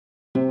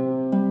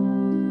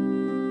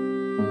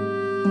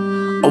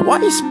A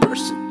wise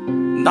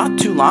person, not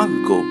too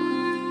long ago,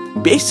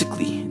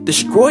 basically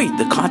destroyed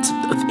the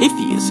concept of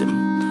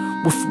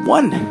atheism with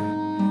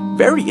one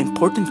very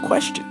important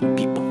question,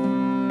 people.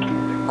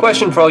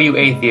 Question for all you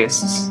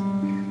atheists.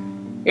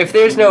 If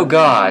there's no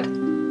God,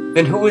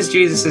 then who was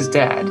Jesus'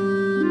 dad?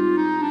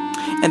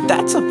 And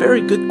that's a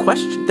very good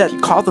question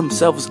that call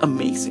themselves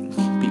amazing,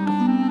 people.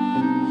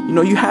 You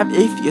know, you have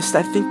atheists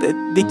that think that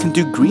they can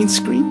do green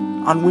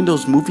screen on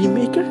Windows Movie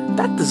Maker.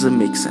 That doesn't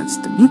make sense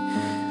to me.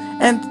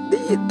 And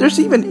there's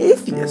even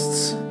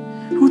atheists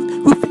who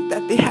think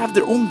that they have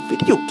their own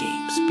video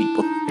games,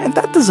 people. And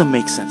that doesn't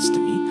make sense to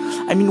me.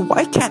 I mean,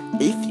 why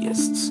can't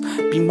atheists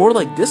be more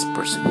like this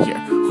person here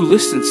who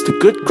listens to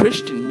good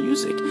Christian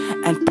music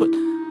and put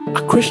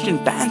a Christian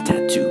band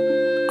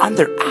tattoo on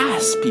their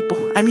ass,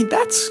 people? I mean,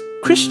 that's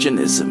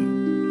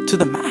Christianism to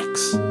the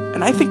max.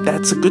 And I think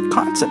that's a good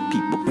concept,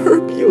 people.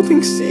 Herb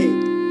yielding seed,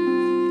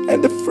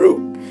 and the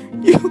fruit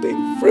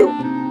yielding fruit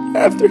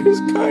after his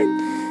kind,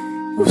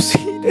 who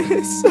seeded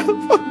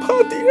himself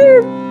upon the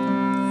earth,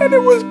 and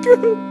it was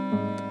good.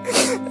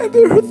 And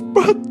the earth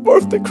brought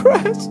forth the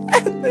grass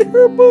and the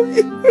herbal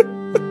yield.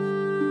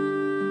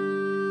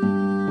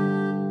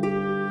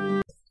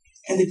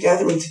 And the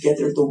gathering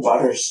together of the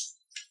waters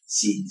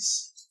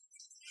ceased.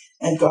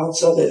 And God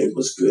saw that it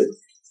was good.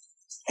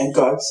 And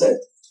God said,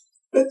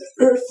 let the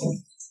earth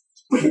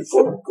bring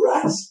forth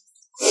grass,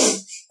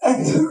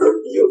 and the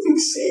herb yielding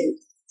seed,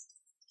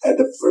 and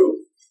the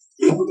fruit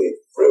yielding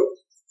fruit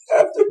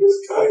after his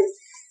kind,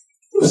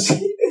 who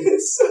seated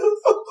himself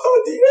upon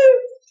the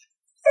earth,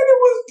 and it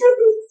was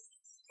good.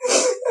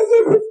 And the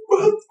earth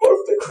brought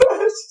forth the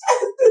grass,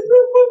 and the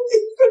herbal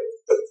yield,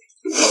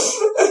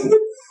 and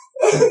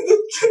the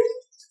tree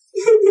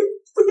yielding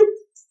fruit.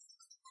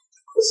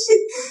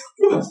 See,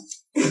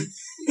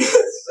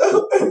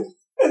 so,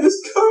 and his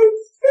kind,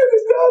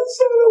 and God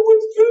saw it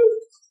was good.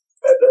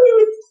 And the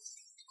earth,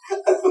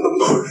 and from the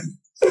morning,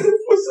 and it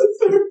was the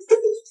third day.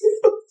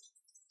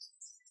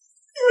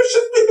 You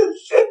should be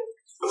ashamed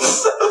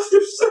of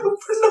yourself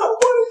for not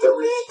wanting to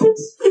read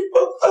this,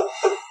 people.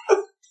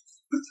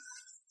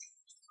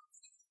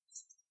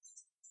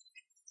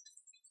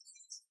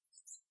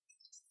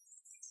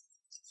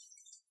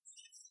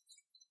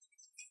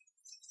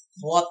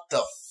 What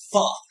the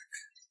fuck?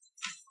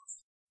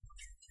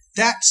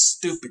 That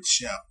stupid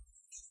show.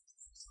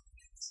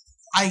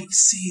 I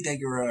see that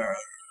you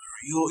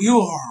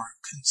are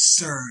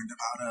concerned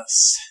about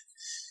us.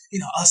 You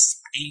know, us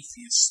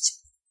atheists.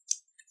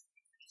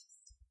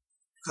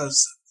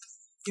 Because,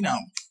 you know,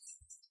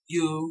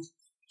 you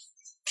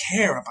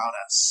care about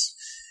us.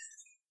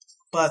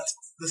 But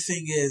the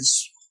thing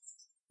is,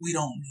 we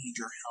don't need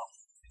your help.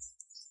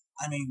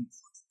 I mean,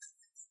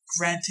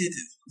 granted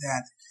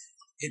that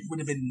it would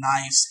have been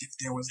nice if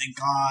there was a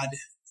God,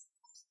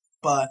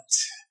 but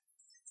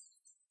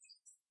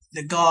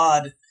the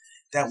God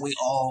that we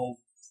all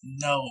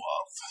know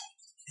of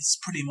is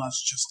pretty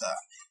much just a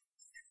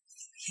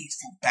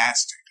hateful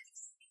bastard.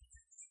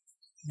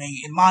 I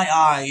mean, in my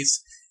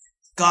eyes,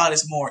 God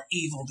is more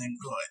evil than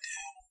good.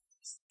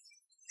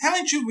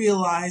 Haven't you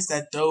realized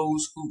that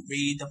those who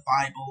read the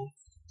Bible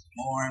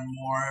more and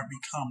more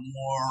become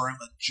more of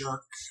a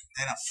jerk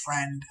than a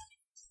friend?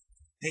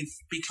 They've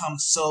become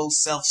so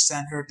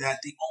self-centered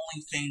that the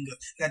only thing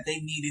that they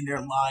need in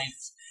their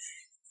life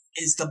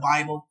is the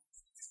Bible.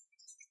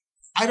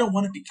 I don't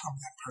want to become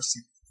that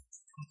person.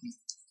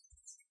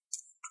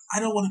 I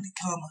don't want to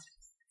become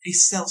a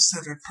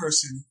self-centered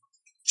person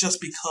just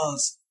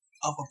because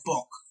of a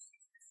book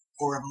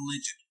or a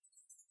religion.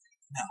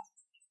 No,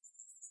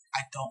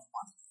 I don't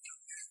want to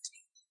become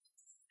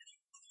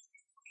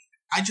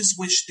that. I just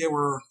wish there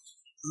were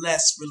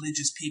less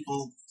religious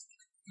people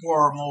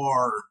or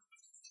more,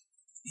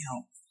 you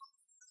know,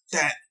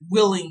 that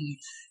willing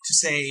to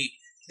say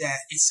that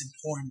it's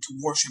important to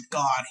worship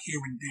God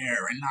here and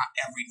there and not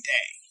every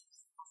day.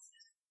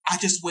 I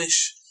just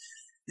wish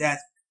that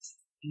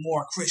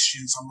more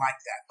Christians are like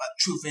that, but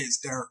truth is,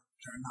 they're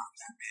not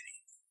that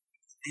many.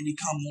 They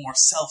become more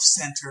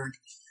self-centered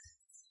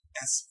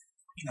as,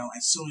 you know,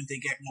 as soon as they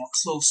get more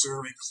closer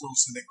and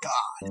closer to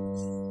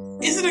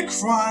God. Is it a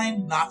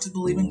crime not to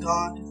believe in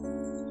God?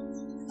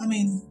 I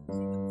mean,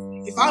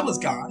 if I was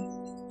God,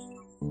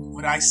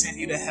 would I send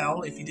you to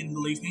hell if you didn't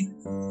believe me?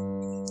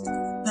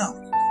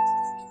 No.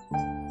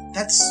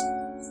 That's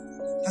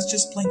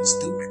just plain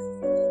stupid.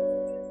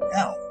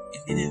 Hell,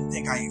 if you didn't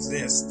think I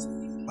exist,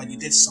 but you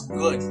did some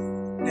good,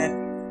 then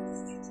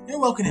you're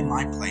welcome in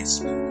my place.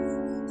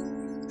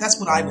 That's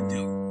what I would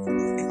do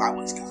if I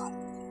was God.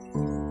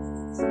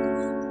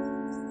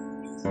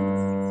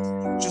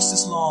 Just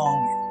as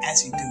long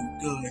as you do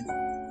good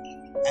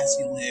as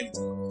you lived,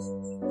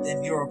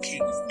 then you're okay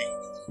with me.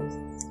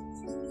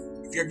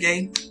 If you're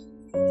gay,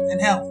 then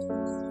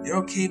hell, you're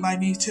okay by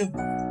me too.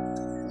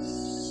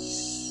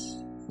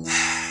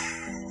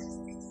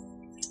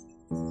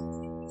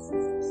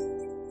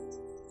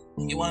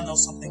 You want to know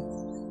something?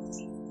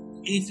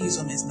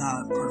 Atheism is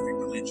not a perfect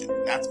religion.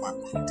 That's my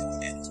point to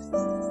it.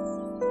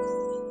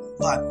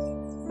 But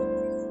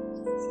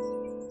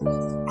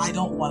I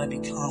don't want to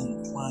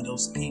become one of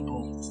those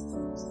people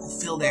who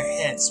fill their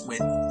heads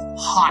with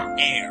hot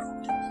air.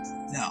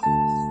 No.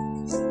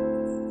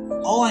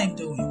 All I'm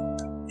doing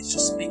is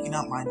just speaking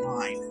out my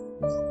mind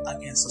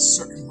against a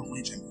certain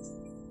religion.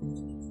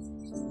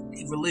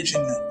 A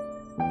religion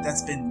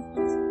that's been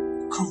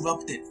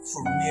corrupted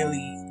for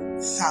nearly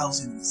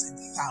thousands and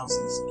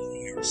thousands of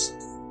years.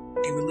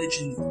 A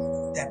religion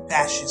that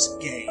bashes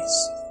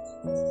gays.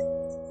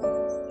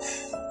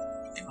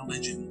 A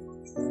religion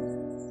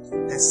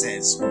that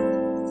says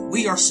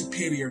we are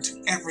superior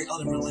to every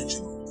other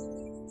religion.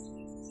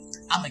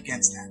 I'm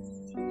against that.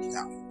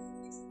 No.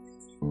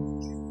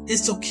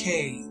 It's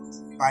okay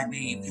by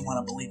me if you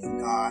want to believe in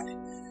God,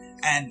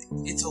 and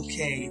it's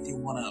okay if you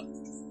want to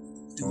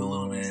do a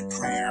little bit of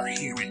prayer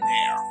here and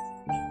there.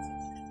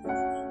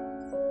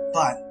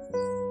 But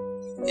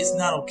it's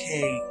not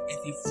okay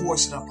if you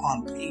force it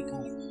upon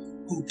people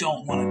who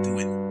don't want to do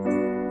it.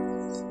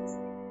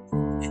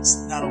 It's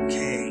not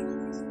okay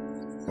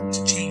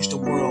to change the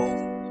world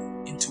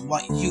into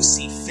what you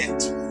see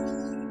fit.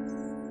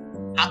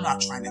 I'm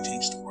not trying to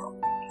change the world.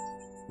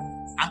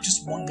 I'm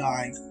just one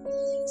guy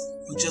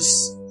who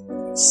just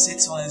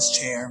sits on his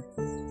chair,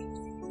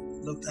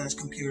 looks at his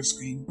computer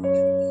screen,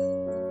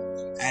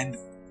 and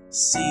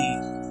see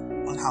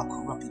on how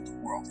corrupted the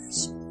world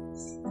is.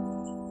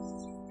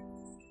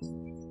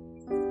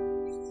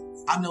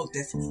 I'm no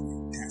different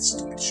from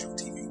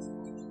DatstupidshowTV.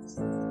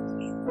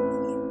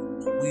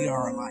 We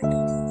are alike.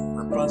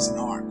 We're brothers in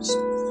arms.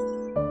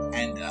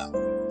 And,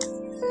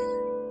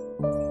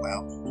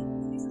 well,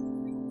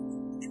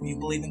 if you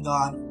believe in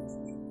God,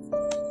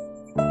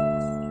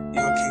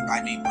 you're okay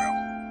by me, bro.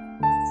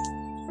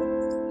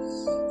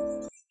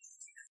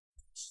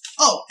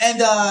 Oh, and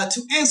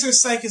to answer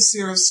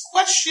Psychosaurus'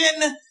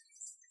 question,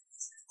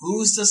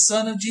 who's the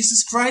son of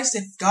Jesus Christ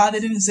if God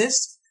didn't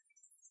exist?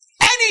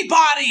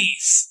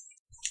 Anybody's!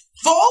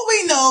 For all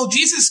we know,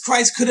 Jesus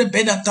Christ could have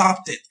been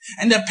adopted,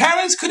 and the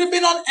parents could have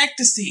been on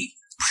ecstasy.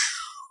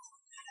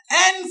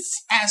 And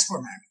as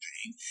for Mary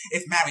Jane,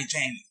 if Mary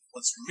Jane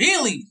was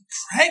really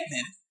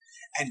pregnant,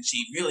 and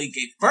she really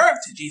gave birth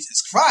to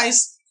Jesus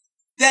Christ,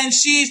 then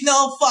she's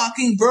no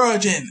fucking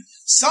virgin.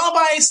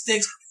 Somebody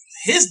sticks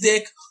his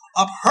dick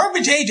up her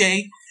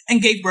vajayjay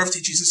and gave birth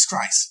to Jesus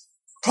Christ.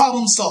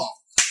 Problem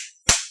solved.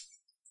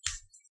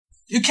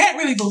 You can't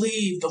really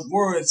believe the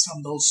words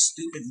from those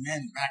stupid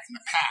men back in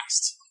the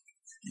past.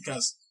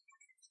 Because,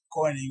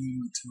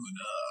 according to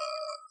the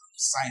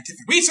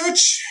scientific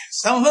research,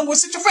 some of them were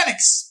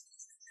schizophrenics.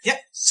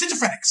 Yep,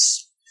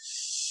 schizophrenics.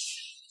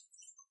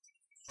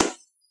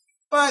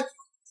 But,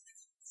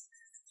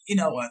 you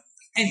know what?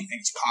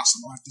 Anything's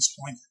possible at this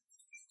point.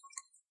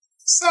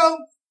 So,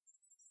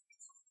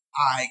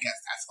 I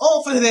guess that's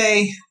all for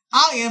today.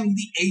 I am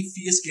the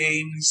Atheist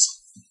Games.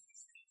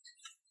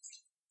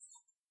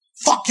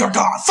 Fuck your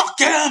God! Fuck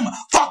him!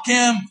 Fuck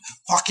him!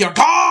 Fuck your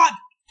God!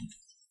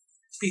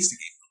 Peace to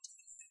game.